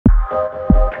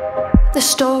The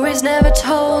story's never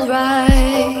told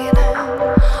right,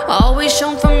 always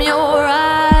shown from your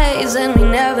eyes, and we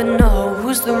never know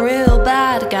who's the real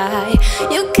bad guy.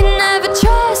 You can never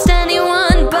trust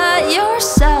anyone but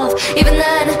yourself. Even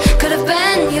then, could have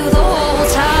been you the whole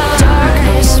time.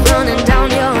 Darkness running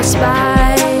down your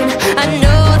spine, I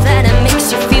know that it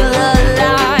makes you feel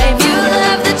alive. You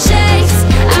love the chase,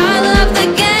 I love the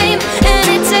game, and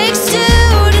it takes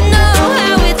two to know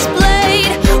how it's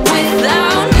played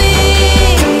without me.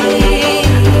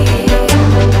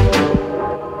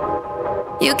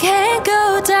 You can't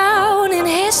go down in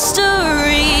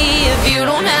history if you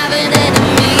don't have an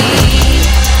enemy.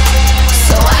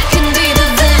 So I can be the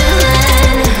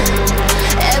villain.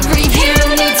 Every hero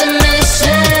needs a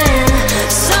mission.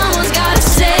 Someone's gotta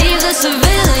save the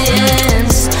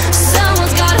civilians.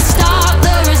 Someone's gotta stop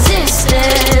the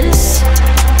resistance.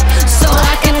 So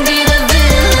I can be the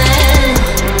villain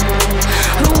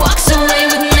who walks away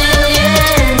with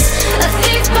millions. A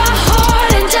thief by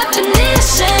heart and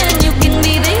definition. You can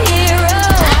be the hero,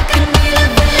 I can be the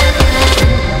villain.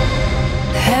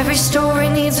 Every story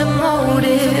needs a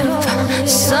motive,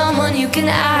 someone you can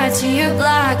add to your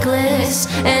blacklist,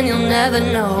 and you'll never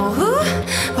know who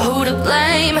to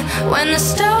blame when the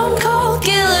stone cold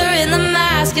killer in the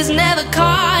mask is never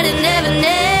caught and never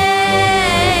named.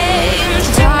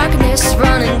 Darkness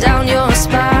running down your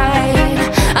spine,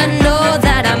 I know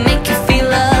that I make you feel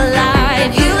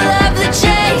alive. You love the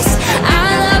chase, I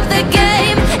love the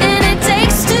game, and it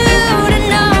takes two to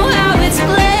know how it's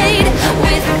played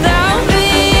without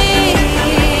me.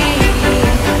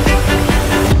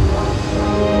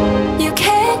 You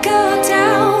can't go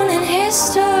down in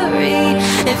history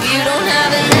if you don't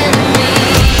have an enemy.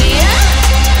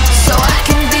 So I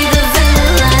can be the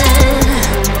villain.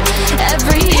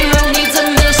 Every hero needs a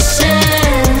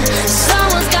mission.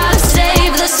 Someone's gotta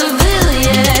save the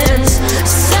civilians.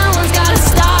 Someone's gotta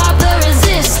stop the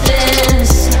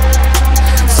resistance.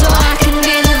 So I can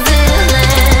be the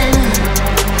villain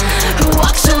who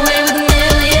walks away with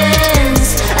millions.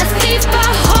 A thief by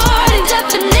heart and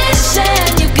definition.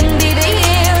 You can be the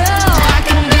hero,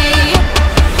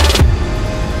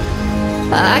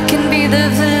 I can be the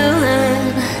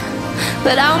villain,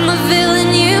 but I'm the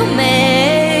villain you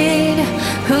made.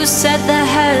 Who said the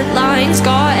headlines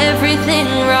got everything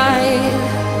right?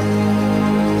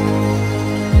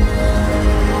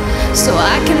 So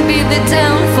I can be the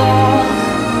downfall,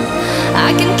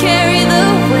 I can carry the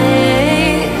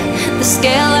weight. The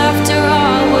scale after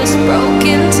all was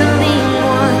broken to lean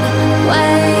one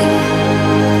way.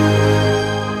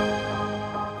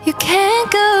 You can't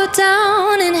go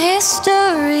down in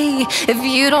history if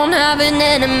you don't have an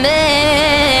enemy.